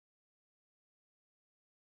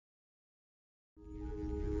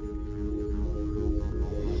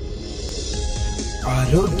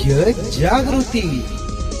आरोग्य जागृति।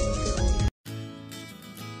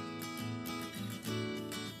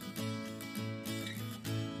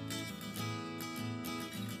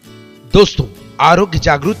 दोस्तों, आरोग्य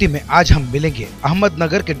जागृति में आज हम मिलेंगे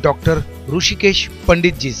अहमदनगर के डॉक्टर ऋषिकेश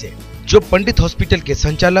पंडित जी से, जो पंडित हॉस्पिटल के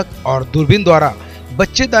संचालक और दूरबीन द्वारा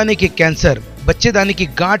बच्चेदानी के कैंसर, बच्चेदानी की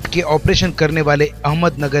गांठ के ऑपरेशन करने वाले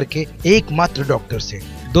अहमदनगर के एकमात्र डॉक्टर से।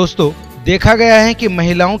 दोस्तों, देखा गया है कि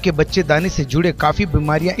महिलाओं के बच्चेदानी से जुड़े काफी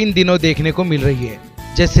बीमारियां इन दिनों देखने को मिल रही है,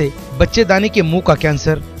 जैसे बच्चेदानी के मुंह का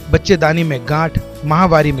कैंसर, बच्चेदानी में गांठ,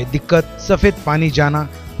 माहवारी में दिक्कत, सफेद पानी जाना,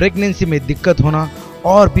 प्रेगनेंसी में दिक्कत होना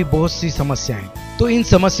और भी बहुत सी समस्याएं। तो इन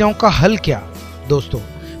समस्याओं का हल क्या? दोस्तों,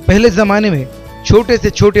 पहले जमाने में छोटे से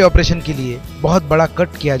छोटे ऑपरेशन के लिए बहुत बड़ा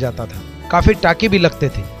कट किया जाता था, काफी टाके भी लगते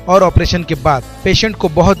थे और ऑपरेशन के बाद पेशेंट को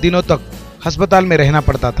बहुत दिनों तक अस्पताल में रहना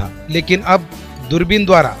पड़ता था। लेकिन अब दूरबीन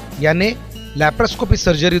द्वारा यानी लैप्रोस्कोपी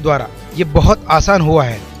सर्जरी द्वारा ये बहुत आसान हुआ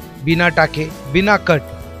है। बिना टाके, बिना कट,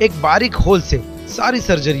 एक बारीक होल से सारी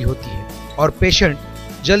सर्जरी होती है और पेशेंट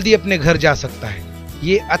जल्दी अपने घर जा सकता है।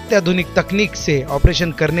 ये अत्याधुनिक तकनीक से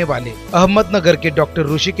ऑपरेशन करने वाले अहमदनगर के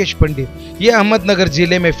डॉक्टर ऋषिकेश पंडित ये अहमदनगर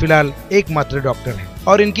जिले में फिलहाल एकमात्र डॉक्टर हैं।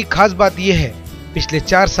 और इनकी खास बात यह है, पिछले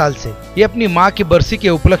 4 साल से ये अपनी मां की बरसी के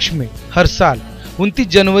उपलक्ष्य में हर साल 29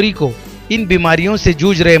 जनवरी को इन बीमारियों से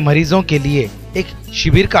जूझ रहे मरीजों के लिए एक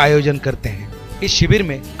शिविर का आयोजन करते हैं। इस शिविर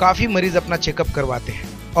में काफी मरीज अपना चेकअप करवाते हैं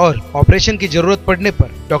और ऑपरेशन की जरूरत पड़ने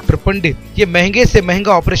पर डॉक्टर पंडित ये महंगे से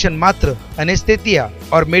महंगा ऑपरेशन मात्र एनेस्थेसिया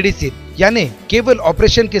और मेडिसिन यानी केवल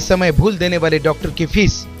ऑपरेशन के समय भूल देने वाले डॉक्टर की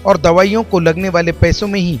फीस और दवाइयों को लगने वाले पैसों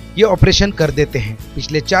में ही ये ऑपरेशन कर देते हैं।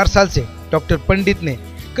 पिछले 4 साल से डॉक्टर पंडित ने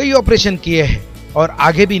कई ऑपरेशन किए हैं और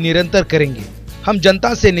आगे भी निरंतर करेंगे। हम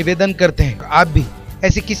जनता से निवेदन करते हैं, आप भी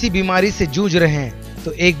ऐसी किसी बीमारी से जूझ रहे हैं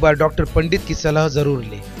तो एक बार डॉक्टर पंडित की सलाह जरूर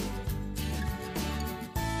लें।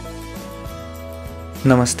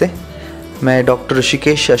 नमस्ते, मैं doctor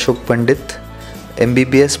Rishikesh Ashok Pandit,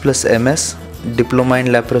 MBBS plus MS, Diploma in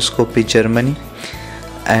Laparoscopy, Germany,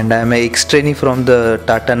 and I am an ex-trainee from the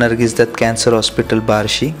Tata Nargis Dutt Cancer Hospital,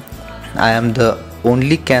 Barshi. I am the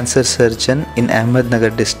only cancer surgeon in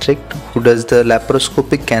Ahmednagar district who does the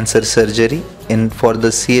laparoscopic cancer surgery for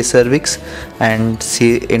the CA cervix and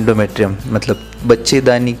CA endometrium, मतलब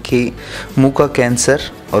बच्चेदानी के मुंह का cancer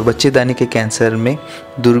और बच्चेदानी के cancer में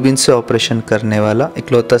दूरबीन से operation करने वाला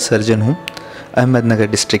इकलौता सर्जन हूँ अहमदनगर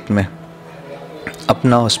डिस्ट्रिक्ट में।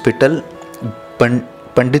 अपना हॉस्पिटल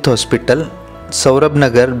पंडित हॉस्पिटल सौरभ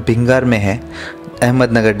नगर भिंगार में है,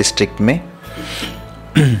 अहमदनगर डिस्ट्रिक्ट में।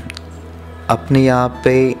 अपने यहाँ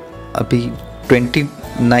पे अभी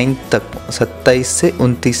 29 तक 27 से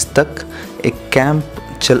 29 तक एक कैंप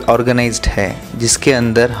ऑर्गेनाइज्ड है, जिसके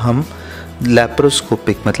अंदर हम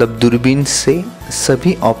लैप्रोस्कोपिक मतलब दूरबीन से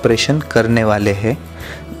सभी ऑपरेशन करने वाले हैं,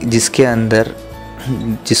 जिसके अंदर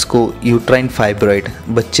जिसको यूट्राइन फाइब्रॉइड,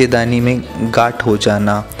 बच्चेदानी में गांठ हो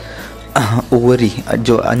जाना, ओवरी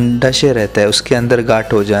जो अंडाशय रहता है उसके अंदर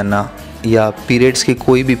गांठ हो जाना, या पीरियड्स की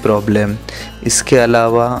कोई भी प्रॉब्लम, इसके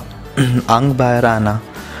अलावा आंख बाहर आना,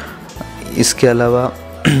 इसके अलावा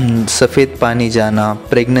सफ़ेद पानी जाना,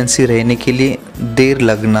 प्रेगनेंसी रहने के लिए देर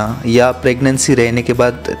लगना या प्रेगनेंसी रहने के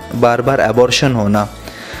बाद बार बार एबॉर्शन होना,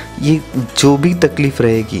 ये जो भी तकलीफ़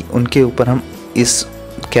रहेगी उनके ऊपर हम इस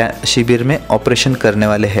शिविर में ऑपरेशन करने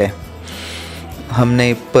वाले हैं।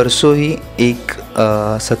 हमने परसों ही एक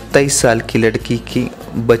 27 साल की लड़की की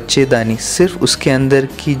बच्चेदानी, सिर्फ उसके अंदर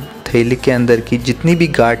की थैली के अंदर की जितनी भी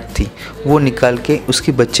गांठ थी वो निकाल के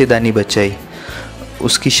उसकी बच्चेदानी बचाई।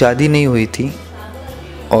 उसकी शादी नहीं हुई थी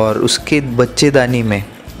और उसके बच्चेदानी में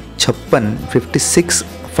 56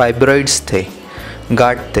 फाइब्रॉइड्स थे,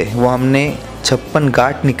 गांठ थे। वो हमने 56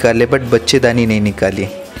 गांठ निकाले बट बच्चेदानी नहीं निकाली।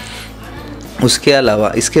 उसके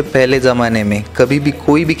अलावा इसके पहले ज़माने में कभी भी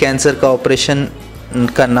कोई भी कैंसर का ऑपरेशन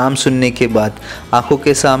का नाम सुनने के बाद आंखों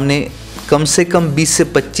के सामने कम से कम 20 से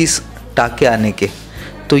 25 टाके आने के,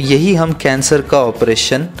 तो यही हम कैंसर का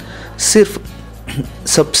ऑपरेशन सिर्फ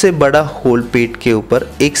सबसे बड़ा होल पेट के ऊपर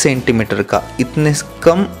 1 सेंटीमीटर का इतने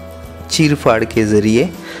कम चीर फाड़ के ज़रिए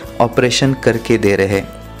ऑपरेशन करके दे रहे हैं।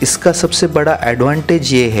 इसका सबसे बड़ा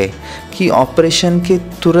एडवांटेज ये है कि ऑपरेशन के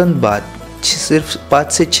तुरंत बाद सिर्फ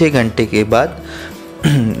 5 से 6 घंटे के बाद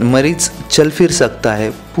मरीज़ चल फिर सकता है,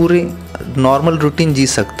 पूरे नॉर्मल रूटीन जी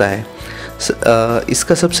सकता है।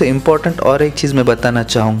 इसका सबसे इम्पॉर्टेंट और एक चीज़ मैं बताना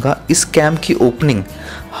चाहूँगा, इस कैंप की ओपनिंग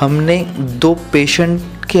हमने 2 पेशेंट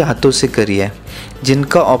के हाथों से करी है,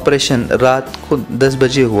 जिनका ऑपरेशन रात को 10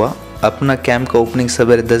 बजे हुआ। अपना कैंप का ओपनिंग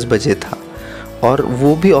सवेरे 10 बजे था और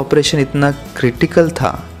वो भी ऑपरेशन इतना क्रिटिकल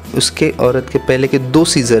था, उसके औरत के पहले के 2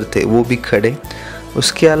 सीज़र थे वो भी खड़े।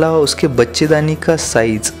 उसके अलावा उसके बच्चेदानी का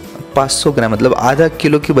साइज़ 500 ग्राम मतलब आधा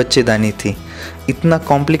किलो की बच्चेदानी थी, इतना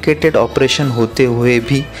कॉम्प्लिकेटेड ऑपरेशन होते हुए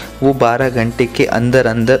भी वो 12 घंटे के अंदर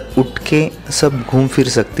अंदर उठ के सब घूम फिर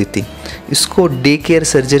सकती थी। इसको डे केयर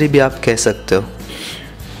सर्जरी भी आप कह सकते हो।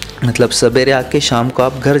 मतलब सवेरे आके शाम को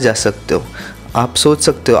आप घर जा सकते हो। आप सोच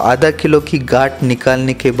सकते हो आधा किलो की गांठ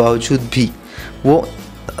निकालने के बावजूद भी वो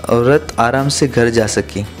औरत आराम से घर जा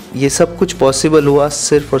सकी। ये सब कुछ पॉसिबल हुआ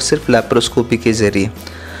सिर्फ और सिर्फ लैप्रोस्कोपी के ज़रिए।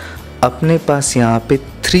 अपने पास यहाँ पे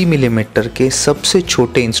 3 मिलीमीटर के सबसे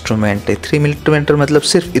छोटे इंस्ट्रूमेंट है। 3 मिलीमीटर मतलब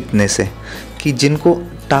सिर्फ इतने से कि जिनको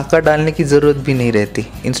टाका डालने की ज़रूरत भी नहीं रहती।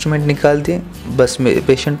 इंस्ट्रूमेंट निकाल दिए बस,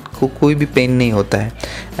 पेशेंट को कोई भी पेन नहीं होता है।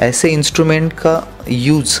 ऐसे इंस्ट्रूमेंट का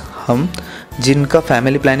यूज़ हम जिनका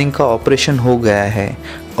फैमिली प्लानिंग का ऑपरेशन हो गया है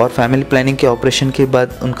और फैमिली प्लानिंग के ऑपरेशन के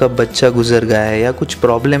बाद उनका बच्चा गुजर गया है या कुछ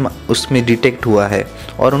प्रॉब्लम उसमें डिटेक्ट हुआ है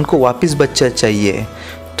और उनको वापस बच्चा चाहिए,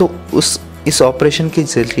 तो इस ऑपरेशन के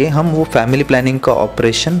ज़रिए हम वो फैमिली प्लानिंग का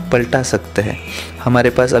ऑपरेशन पलटा सकते हैं। हमारे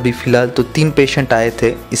पास अभी फ़िलहाल तो 3 पेशेंट आए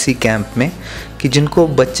थे इसी कैंप में कि जिनको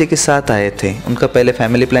बच्चे के साथ आए थे। उनका पहले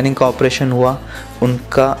फैमिली प्लानिंग का ऑपरेशन हुआ,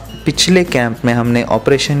 उनका पिछले कैंप में हमने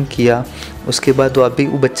ऑपरेशन किया, उसके बाद वो अभी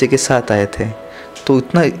वो बच्चे के साथ आए थे। तो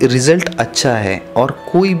इतना रिज़ल्ट अच्छा है और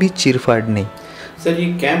कोई भी चीरफाड़ नहीं। सर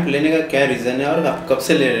ये कैंप लेने का क्या रीज़न है और आप कब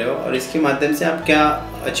से ले रहे हो और इसके माध्यम से आप क्या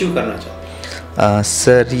अचीव करना चाहते हो?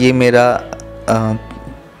 सर ये मेरा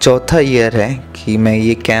चौथा ईयर है कि मैं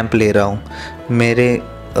ये कैंप ले रहा हूँ। मेरे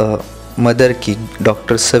मदर की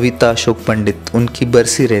डॉक्टर सविता अशोक पंडित, उनकी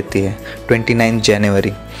बरसी रहती है 29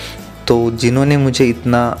 जनवरी। तो जिन्होंने मुझे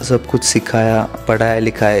इतना सब कुछ सिखाया, पढ़ाया,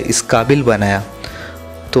 लिखाया, इस काबिल बनाया,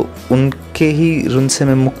 तो उनके ही ऋण से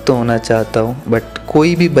मैं मुक्त होना चाहता हूँ। बट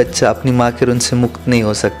कोई भी बच्चा अपनी माँ के ऋण से मुक्त नहीं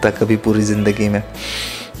हो सकता कभी पूरी ज़िंदगी में।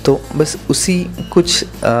 तो बस उसी कुछ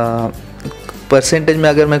परसेंटेज में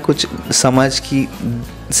अगर मैं कुछ समाज की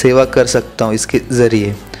सेवा कर सकता हूँ इसके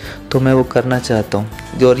ज़रिए, तो मैं वो करना चाहता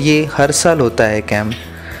हूँ। और ये हर साल होता है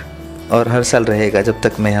कैंप और हर साल रहेगा जब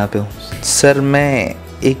तक मैं यहाँ पे हूँ। सर मैं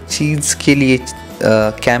एक चीज़ के लिए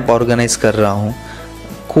कैंप ऑर्गेनाइज़ कर रहा हूँ।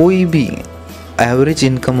 कोई भी एवरेज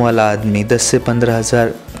इनकम वाला आदमी, 10 से 15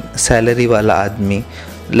 हज़ार सैलरी वाला आदमी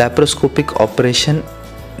लैप्रोस्कोपिक ऑपरेशन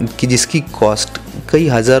की जिसकी कॉस्ट कई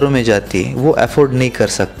हज़ारों में जाती है, वो अफोर्ड नहीं कर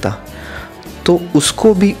सकता। तो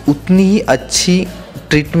उसको भी उतनी ही अच्छी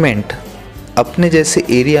ट्रीटमेंट अपने जैसे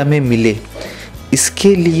एरिया में मिले,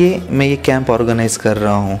 इसके लिए मैं ये कैंप ऑर्गेनाइज़ कर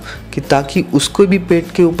रहा हूँ कि ताकि उसको भी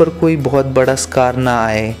पेट के ऊपर कोई बहुत बड़ा स्कार ना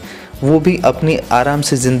आए, वो भी अपनी आराम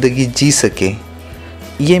से ज़िंदगी जी सके।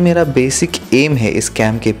 ये मेरा बेसिक एम है इस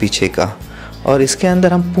कैंप के पीछे का। और इसके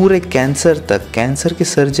अंदर हम पूरे कैंसर की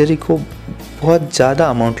सर्जरी को बहुत ज़्यादा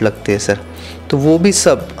अमाउंट लगते हैं सर, तो वो भी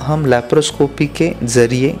सब हम लैप्रोस्कोपी के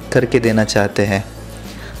ज़रिए करके देना चाहते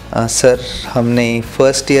हैं। सर हमने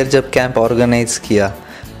फर्स्ट ईयर जब कैंप ऑर्गेनाइज़ किया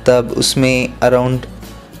तब उसमें अराउंड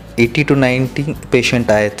 80 to 90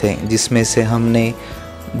 पेशेंट आए थे, जिसमें से हमने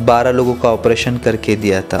 12 लोगों का ऑपरेशन करके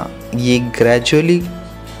दिया था। ये ग्रेजुअली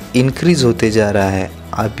इंक्रीज़ होते जा रहा है।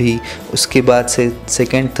 अभी उसके बाद से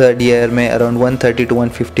सेकेंड थर्ड ईयर में अराउंड 130 to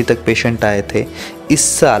 150 तक पेशेंट आए थे। इस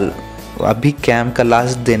साल अभी कैंप का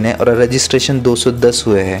लास्ट दिन है और रजिस्ट्रेशन 210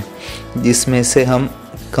 हुए हैं, जिसमें से हम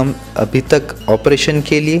अभी तक ऑपरेशन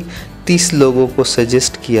के लिए 30 लोगों को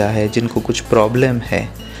सजेस्ट किया है जिनको कुछ प्रॉब्लम है।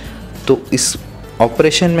 तो इस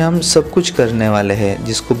ऑपरेशन में हम सब कुछ करने वाले हैं।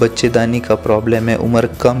 जिसको बच्चेदानी का प्रॉब्लम है, उम्र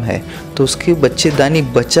कम है, तो उसकी बच्चेदानी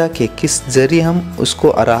बचा के किस ज़रिए हम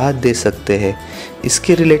उसको राहत दे सकते हैं,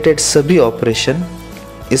 इसके रिलेटेड सभी ऑपरेशन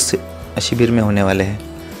इस शिविर में होने वाले हैं।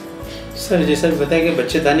 सर जैसा बताया कि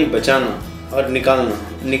बच्चेदानी बचाना और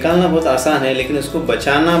निकालना बहुत आसान है, लेकिन उसको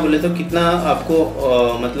बचाना बोले तो कितना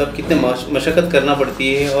आपको मतलब कितने मशक्क़त करना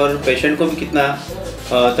पड़ती है और पेशेंट को भी कितना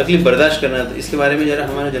तकलीफ़ बर्दाश्त करना है, इसके बारे में ज़रा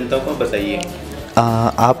हमारे जनता को बताइए।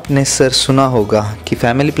 आपने सर सुना होगा कि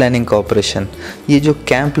फैमिली प्लानिंग का ऑपरेशन, ये जो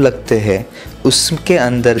कैंप लगते हैं उसके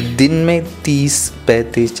अंदर दिन में 30,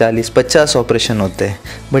 35, 40, 50 ऑपरेशन होते हैं।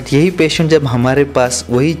 बट यही पेशेंट जब हमारे पास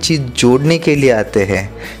वही चीज़ जोड़ने के लिए आते हैं,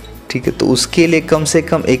 ठीक है, तो उसके लिए कम से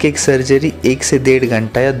कम एक सर्जरी 1 से 1.5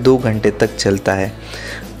 घंटा या 2 घंटे तक चलता है।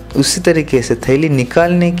 उसी तरीके से थैली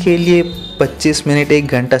निकालने के लिए 25 मिनट 1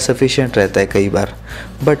 घंटा सफिशिएंट रहता है कई बार।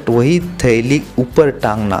 बट वही थैली ऊपर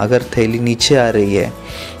टांगना, अगर थैली नीचे आ रही है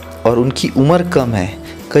और उनकी उम्र कम है,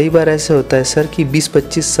 कई बार ऐसा होता है सर कि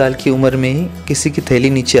 20-25 साल की उम्र में ही किसी की थैली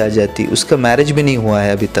नीचे आ जाती, उसका मैरिज भी नहीं हुआ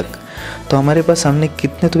है अभी तक। तो हमारे पास हमने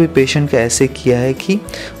कितने तो भी पेशेंट का ऐसे किया है कि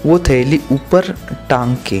वो थैली ऊपर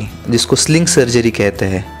टांग के, जिसको स्लिंग सर्जरी कहते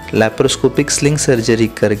हैं, लैप्रोस्कोपिक स्लिंग सर्जरी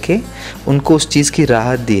करके उनको उस चीज़ की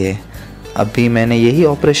राहत दी है। अभी मैंने यही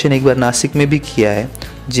ऑपरेशन एक बार नासिक में भी किया है,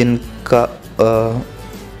 जिनका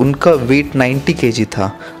उनका वेट 90 केजी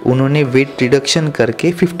था, उन्होंने वेट रिडक्शन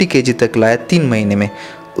करके 50 केजी तक लाया 3 महीने में।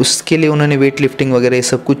 उसके लिए उन्होंने वेट लिफ्टिंग वगैरह ये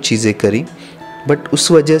सब कुछ चीज़ें करी, बट उस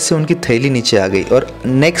वजह से उनकी थैली नीचे आ गई और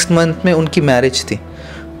नेक्स्ट मंथ में उनकी मैरिज थी।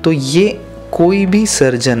 तो ये कोई भी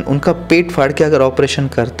सर्जन उनका पेट फाड़ के अगर ऑपरेशन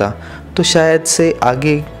करता तो शायद से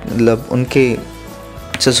आगे मतलब उनके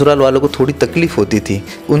ससुराल वालों को थोड़ी तकलीफ़ होती थी,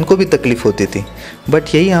 उनको भी तकलीफ़ होती थी।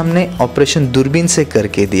 बट यही हमने ऑपरेशन दूरबीन से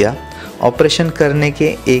करके दिया। ऑपरेशन करने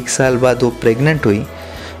के 1 साल बाद वो प्रेग्नेंट हुई,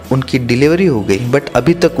 उनकी डिलीवरी हो गई, बट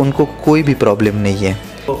अभी तक उनको कोई भी प्रॉब्लम नहीं है।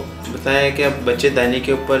 तो बताया कि अब बच्चेदानी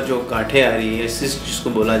के ऊपर जो गांठें आ रही है, सिस्ट जिसको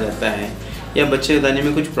बोला जाता है, या बच्चेदानी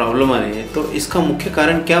में कुछ प्रॉब्लम आ रही है, तो इसका मुख्य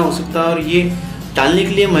कारण क्या हो सकता है और ये टालने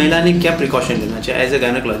के लिए महिला ने क्या प्रिकॉशन लेना चाहिए एज ए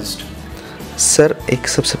गायनेकोलॉजिस्ट? सर, एक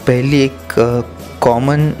सबसे पहली एक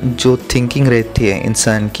कॉमन जो थिंकिंग रहती है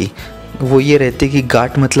इंसान की, वो ये रहती है कि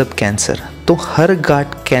गांठ मतलब कैंसर। तो हर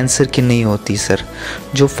गांठ कैंसर की नहीं होती सर।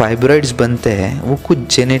 जो फाइब्रॉइड्स बनते हैं वो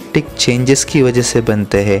कुछ जेनेटिक चेंजेस की वजह से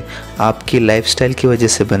बनते हैं, आपकी लाइफस्टाइल की वजह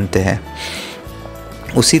से बनते हैं।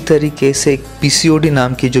 उसी तरीके से एक पीसीओडी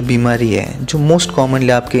नाम की जो बीमारी है, जो मोस्ट कॉमनली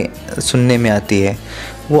आपके सुनने में आती है,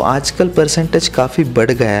 वो आजकल परसेंटेज काफ़ी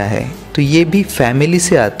बढ़ गया है। तो ये भी फैमिली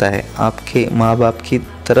से आता है, आपके माँ बाप की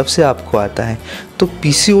तरफ से आपको आता है। तो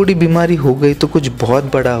पीसीओडी बीमारी हो गई तो कुछ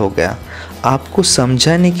बहुत बड़ा हो गया। आपको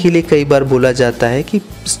समझाने के लिए कई बार बोला जाता है कि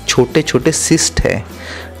छोटे छोटे सिस्ट है,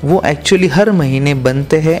 वो एक्चुअली हर महीने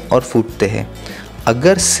बनते हैं और फूटते हैं।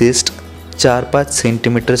 अगर सिस्ट 4-5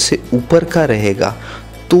 सेंटीमीटर से ऊपर का रहेगा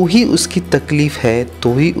तो ही उसकी तकलीफ़ है,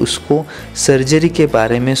 तो ही उसको सर्जरी के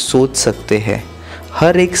बारे में सोच सकते हैं।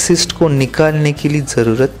 हर एक सिस्ट को निकालने के लिए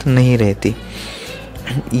ज़रूरत नहीं रहती।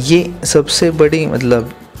 ये सबसे बड़ी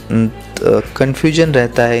मतलब कन्फ्यूजन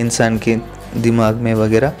रहता है इंसान के दिमाग में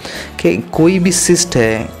वगैरह कि कोई भी सिस्ट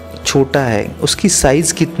है, छोटा है, उसकी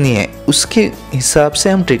साइज़ कितनी है, उसके हिसाब से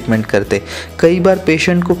हम ट्रीटमेंट करते। कई बार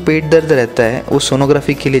पेशेंट को पेट दर्द रहता है, वो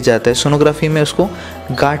सोनोग्राफी के लिए जाता है, सोनोग्राफी में उसको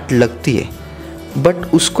गांठ लगती है, बट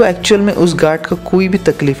उसको एक्चुअल में उस गांठ का कोई भी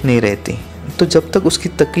तकलीफ़ नहीं रहती। तो जब तक उसकी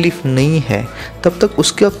तकलीफ़ नहीं है तब तक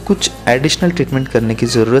उसका कुछ एडिशनल ट्रीटमेंट करने की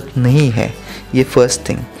ज़रूरत नहीं है। ये फर्स्ट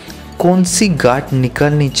थिंग। कौन सी गांठ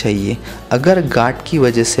निकालनी चाहिए? अगर गांठ की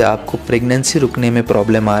वजह से आपको प्रेगनेंसी रुकने में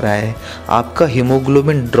प्रॉब्लम आ रहा है, आपका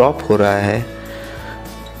हीमोग्लोबिन ड्रॉप हो रहा है,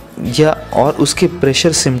 या और उसके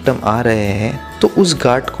प्रेशर सिम्टम आ रहे हैं, तो उस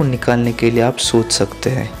गांठ को निकालने के लिए आप सोच सकते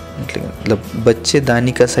हैं। मतलब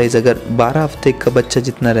बच्चेदानी का साइज़ अगर 12 हफ्ते का बच्चा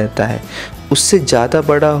जितना रहता है, उससे ज़्यादा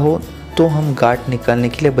बड़ा हो तो हम गांठ निकालने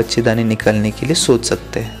के लिए, बच्चेदानी निकालने के लिए सोच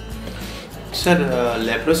सकते हैं। सर,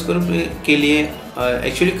 लेप्रोस्कोपी के लिए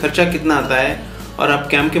एक्चुअली खर्चा कितना आता है और आप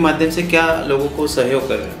कैंप के माध्यम से क्या लोगों को सहयोग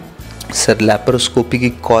कर रहे हैं? सर, लेप्रोस्कोपी की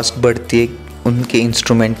कॉस्ट बढ़ती है उनके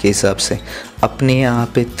इंस्ट्रूमेंट के हिसाब से। अपने यहाँ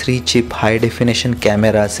पे 3 चिप हाई डेफिनेशन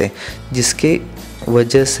कैमरास है, जिसके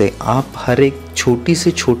वजह से आप हर एक छोटी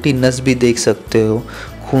से छोटी नस भी देख सकते हो,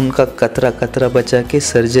 खून का कतरा कतरा बचा के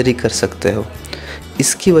सर्जरी कर सकते हो।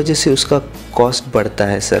 इसकी वजह से उसका कॉस्ट बढ़ता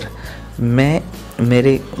है सर। मैं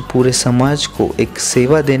मेरे पूरे समाज को एक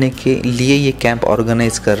सेवा देने के लिए ये कैंप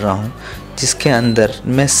ऑर्गेनाइज कर रहा हूँ, जिसके अंदर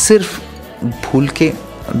मैं सिर्फ भूल के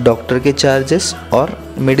डॉक्टर के चार्जेस और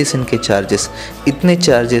मेडिसिन के चार्जेस, इतने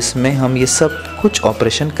चार्जेस में हम ये सब कुछ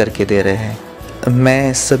ऑपरेशन करके दे रहे हैं।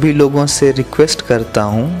 मैं सभी लोगों से रिक्वेस्ट करता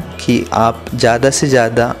हूँ कि आप ज़्यादा से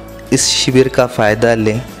ज़्यादा इस शिविर का फ़ायदा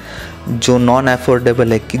लें, जो नॉन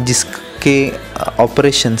अफोर्डेबल है, कि जिसके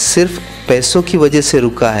ऑपरेशन सिर्फ पैसों की वजह से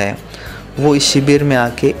रुका है, वो इस शिविर में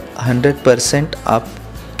आके 100%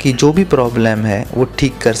 आपकी जो भी प्रॉब्लम है वो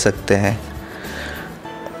ठीक कर सकते हैं।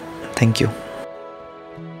 Thank you.